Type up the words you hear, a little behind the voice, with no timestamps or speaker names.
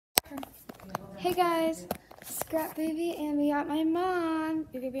Hey guys, Scrap Baby, and we got my mom.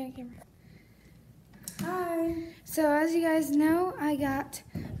 You're gonna be on camera. Hi. So as you guys know, I got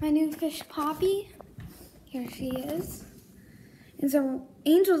my new fish Poppy. Here she is. And so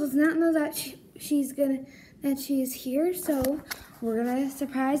Angel does not know that she is here. So we're gonna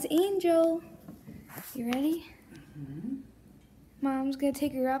surprise Angel. You ready? Mm-hmm. Mom's gonna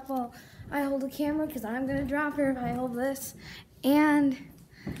take her up while I hold the camera because I'm gonna drop her if I hold this and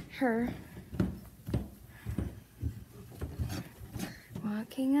her.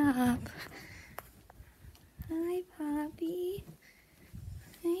 Walking up. Hi, Poppy.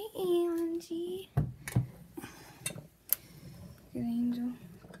 Hi, Angie. Good Angel.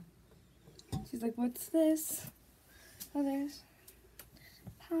 She's like, what's this? Oh, there's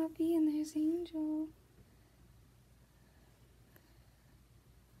Poppy and there's Angel.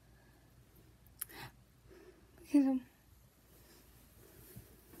 Look at him.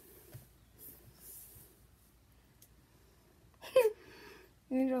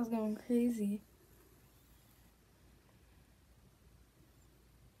 Angel's going crazy.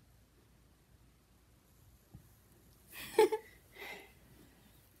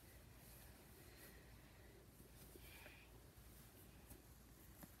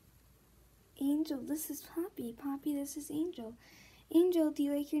 Angel, this is Poppy. Poppy, this is Angel. Angel, do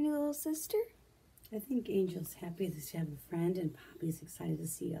you like your new little sister? I think Angel's happy that she has a friend, and Poppy's excited to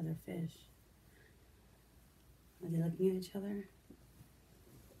see other fish. Are they looking at each other?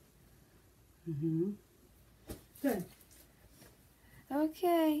 Mm-hmm. Good.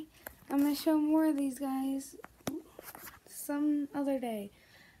 Okay, I'm going to show more of these guys some other day.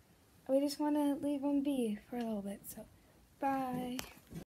 We just want to leave them be for a little bit, so bye.